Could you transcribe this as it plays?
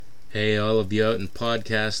Hey, all of you out in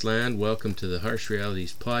podcast land, welcome to the Harsh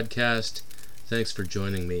Realities podcast. Thanks for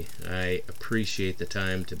joining me. I appreciate the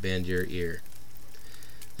time to bend your ear.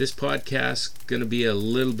 This podcast is going to be a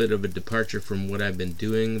little bit of a departure from what I've been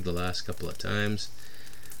doing the last couple of times.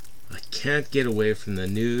 I can't get away from the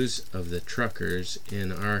news of the truckers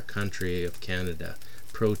in our country of Canada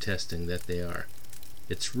protesting that they are.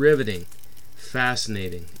 It's riveting,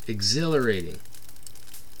 fascinating, exhilarating.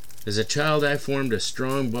 As a child, I formed a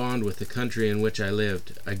strong bond with the country in which I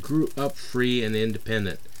lived. I grew up free and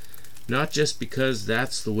independent, not just because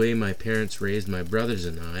that's the way my parents raised my brothers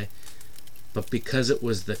and I, but because it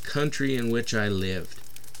was the country in which I lived.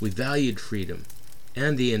 We valued freedom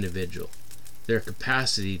and the individual, their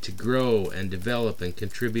capacity to grow and develop and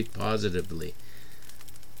contribute positively.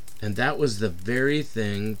 And that was the very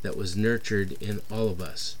thing that was nurtured in all of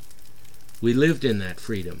us. We lived in that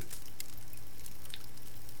freedom.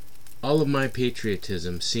 All of my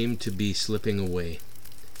patriotism seemed to be slipping away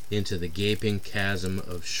into the gaping chasm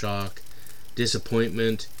of shock,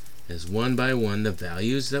 disappointment, as one by one the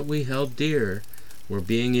values that we held dear were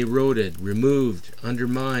being eroded, removed,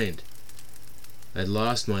 undermined. I'd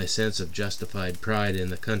lost my sense of justified pride in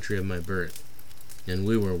the country of my birth, and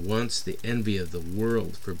we were once the envy of the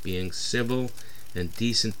world for being civil and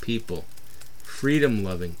decent people,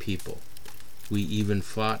 freedom-loving people. We even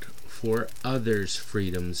fought for others'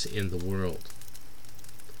 freedoms in the world.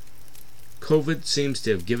 COVID seems to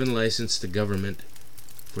have given license to government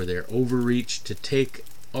for their overreach to take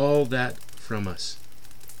all that from us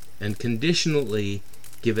and conditionally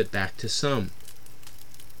give it back to some.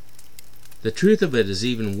 The truth of it is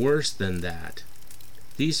even worse than that.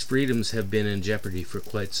 These freedoms have been in jeopardy for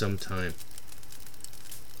quite some time.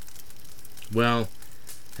 Well,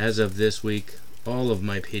 as of this week, all of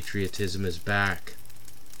my patriotism is back.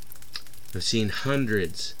 I've seen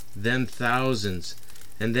hundreds, then thousands,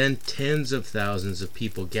 and then tens of thousands of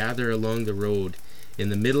people gather along the road in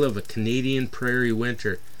the middle of a Canadian prairie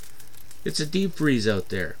winter. It's a deep freeze out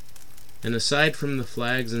there, and aside from the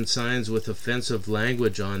flags and signs with offensive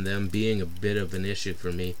language on them being a bit of an issue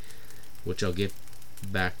for me, which I'll get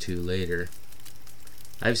back to later,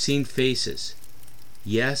 I've seen faces.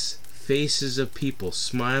 Yes, faces of people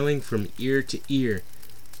smiling from ear to ear,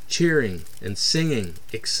 cheering and singing,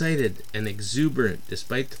 excited and exuberant,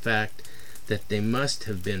 despite the fact that they must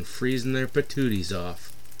have been freezing their patooties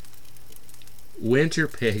off.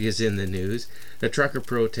 Winnipeg is in the news. A trucker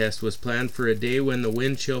protest was planned for a day when the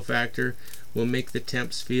wind chill factor will make the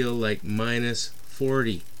temps feel like minus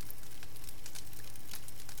 40.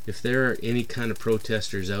 If there are any kind of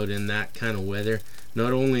protesters out in that kind of weather,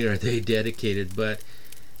 not only are they dedicated, but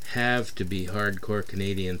have to be hardcore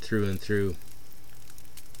Canadian through and through.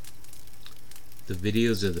 The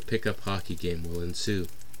videos of the pickup hockey game will ensue.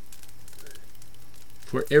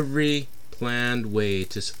 For every planned way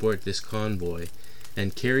to support this convoy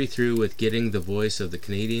and carry through with getting the voice of the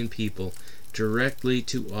Canadian people directly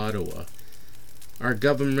to Ottawa, our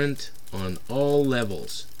government on all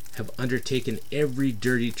levels have undertaken every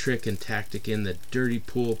dirty trick and tactic in the dirty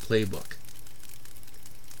pool playbook.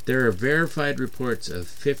 There are verified reports of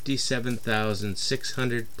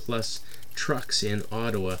 57,600 plus trucks in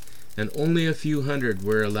Ottawa, and only a few hundred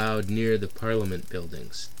were allowed near the Parliament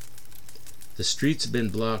buildings. The streets have been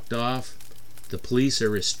blocked off. The police are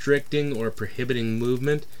restricting or prohibiting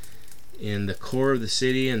movement in the core of the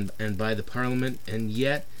city and by the Parliament, and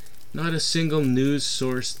yet not a single news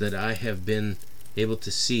source that I have been able to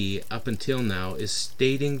see up until now is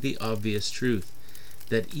stating the obvious truth,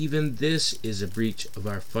 that even this is a breach of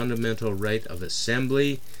our fundamental right of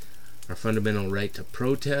assembly, our fundamental right to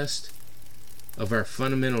protest, of our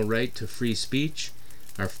fundamental right to free speech,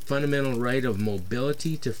 our fundamental right of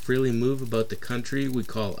mobility to freely move about the country we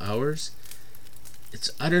call ours.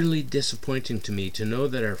 It's utterly disappointing to me to know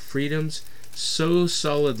that our freedoms, so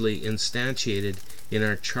solidly instantiated in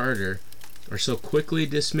our charter, are so quickly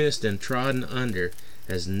dismissed and trodden under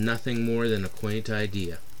as nothing more than a quaint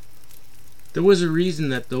idea. There was a reason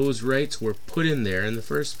that those rights were put in there in the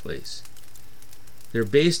first place. They're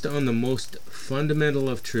based on the most fundamental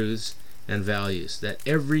of truths and values, that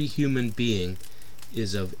every human being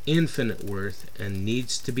is of infinite worth and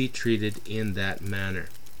needs to be treated in that manner.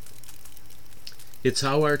 It's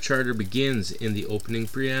how our charter begins in the opening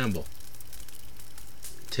preamble.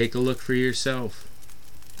 Take a look for yourself.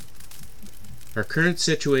 Our current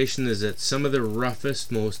situation is that some of the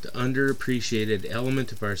roughest, most underappreciated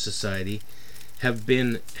element of our society have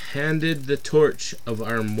been handed the torch of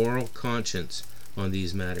our moral conscience on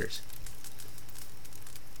these matters.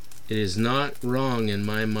 It is not wrong in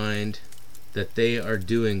my mind that they are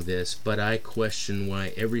doing this, but I question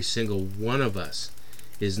why every single one of us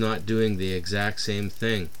is not doing the exact same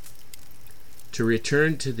thing. To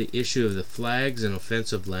return to the issue of the flags and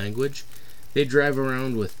offensive language, they drive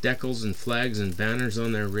around with decals and flags and banners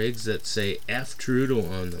on their rigs that say F Trudeau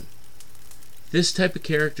on them. This type of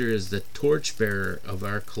character is the torchbearer of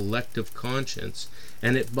our collective conscience,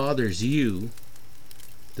 and it bothers you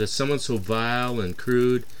that someone so vile and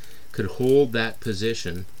crude could hold that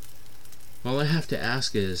position. All I have to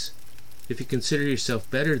ask is, if you consider yourself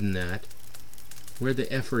better than that, where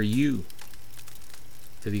the F are you?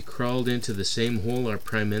 Have you crawled into the same hole our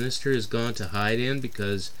Prime Minister has gone to hide in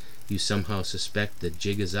because you somehow suspect the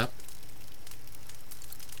jig is up?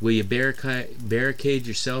 Will you barricade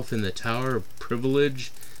yourself in the tower of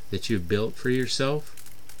privilege that you've built for yourself?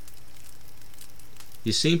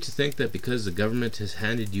 You seem to think that because the government has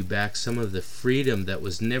handed you back some of the freedom that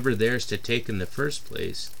was never theirs to take in the first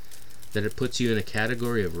place, that it puts you in a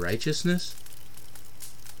category of righteousness?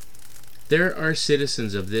 There are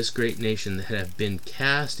citizens of this great nation that have been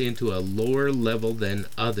cast into a lower level than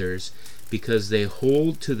others because they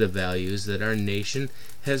hold to the values that our nation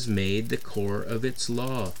has made the core of its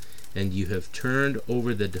law, and you have turned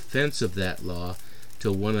over the defense of that law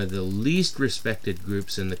to one of the least respected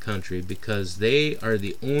groups in the country because they are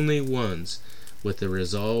the only ones with the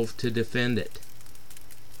resolve to defend it.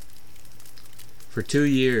 For 2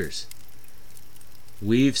 years,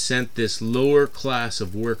 we've sent this lower class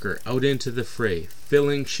of worker out into the fray,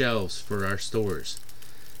 filling shelves for our stores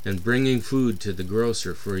and bringing food to the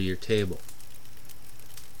grocer for your table.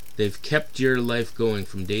 They've kept your life going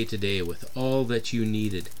from day to day with all that you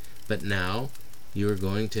needed, but now you are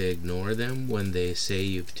going to ignore them when they say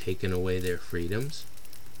you've taken away their freedoms?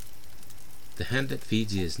 The hand that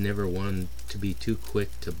feeds you is never one to be too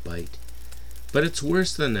quick to bite. But it's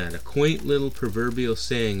worse than that. A quaint little proverbial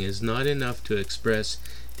saying is not enough to express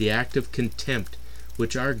the act of contempt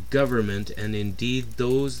which our government, and indeed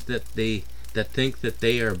those that think that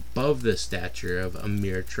they are above the stature of a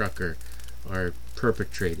mere trucker, are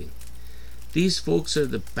perpetrating. These folks are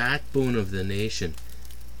the backbone of the nation.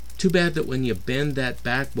 Too bad that when you bend that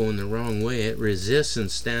backbone the wrong way, it resists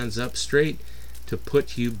and stands up straight to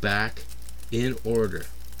put you back in order.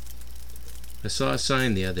 I saw a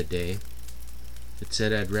sign the other day. It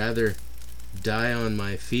said, "I'd rather die on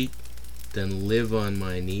my feet than live on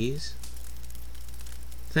my knees."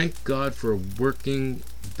 Thank God for a working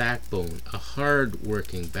backbone, a hard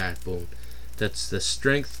working backbone that's the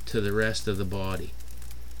strength to the rest of the body.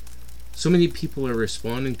 So many people are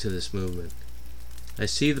responding to this movement. I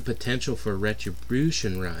see the potential for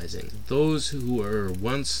retribution rising. Those who were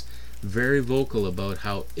once very vocal about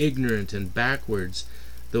how ignorant and backwards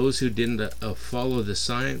those who didn't follow the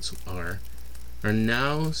science are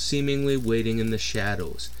now seemingly waiting in the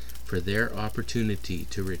shadows for their opportunity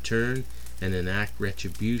to return and enact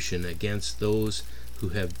retribution against those who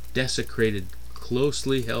have desecrated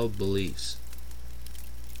closely held beliefs.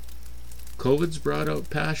 COVID's brought out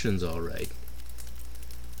passions, all right.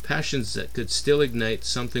 Passions that could still ignite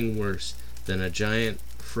something worse than a giant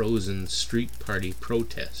frozen street party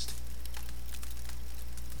protest.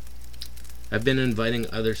 I've been inviting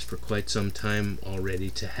others for quite some time already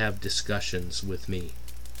to have discussions with me.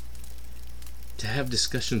 To have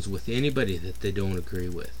discussions with anybody that they don't agree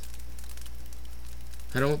with.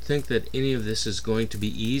 I don't think that any of this is going to be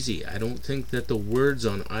easy. I don't think that the words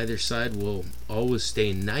on either side will always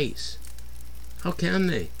stay nice. How can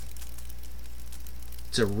they?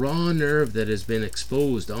 It's a raw nerve that has been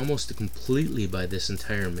exposed almost completely by this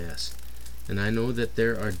entire mess. And I know that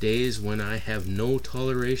there are days when I have no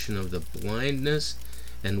toleration of the blindness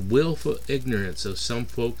and willful ignorance of some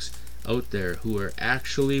folks out there who are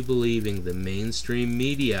actually believing the mainstream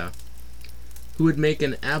media, who would make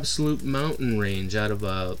an absolute mountain range out of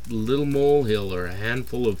a little molehill or a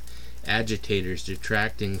handful of agitators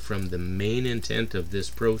detracting from the main intent of this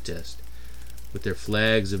protest, with their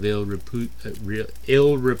flags of ill repute.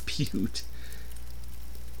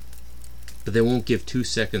 But they won't give 2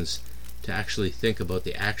 seconds to actually think about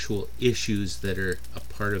the actual issues that are a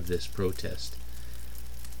part of this protest.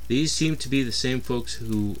 These seem to be the same folks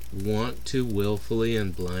who want to willfully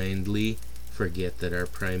and blindly forget that our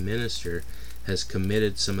Prime Minister has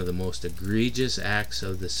committed some of the most egregious acts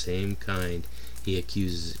of the same kind he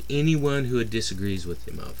accuses anyone who disagrees with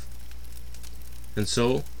him of. And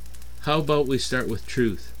so, how about we start with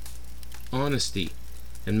truth, honesty,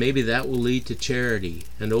 and maybe that will lead to charity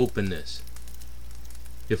and openness.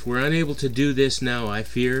 If we're unable to do this now, I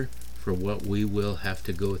fear for what we will have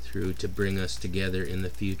to go through to bring us together in the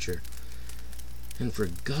future. And for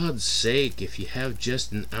God's sake, if you have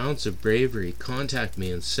just an ounce of bravery, contact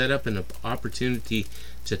me and set up an opportunity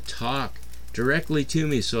to talk directly to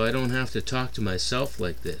me so I don't have to talk to myself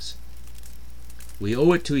like this. We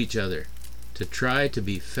owe it to each other to try to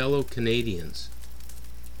be fellow Canadians.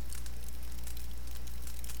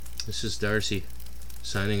 This is Darcy,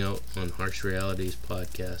 signing out on Harsh Realities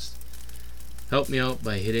podcast. Help me out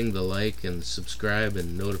by hitting the like and subscribe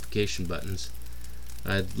and notification buttons.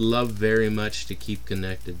 I'd love very much to keep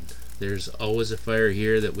connected. There's always a fire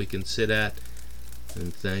here that we can sit at,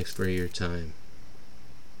 and thanks for your time.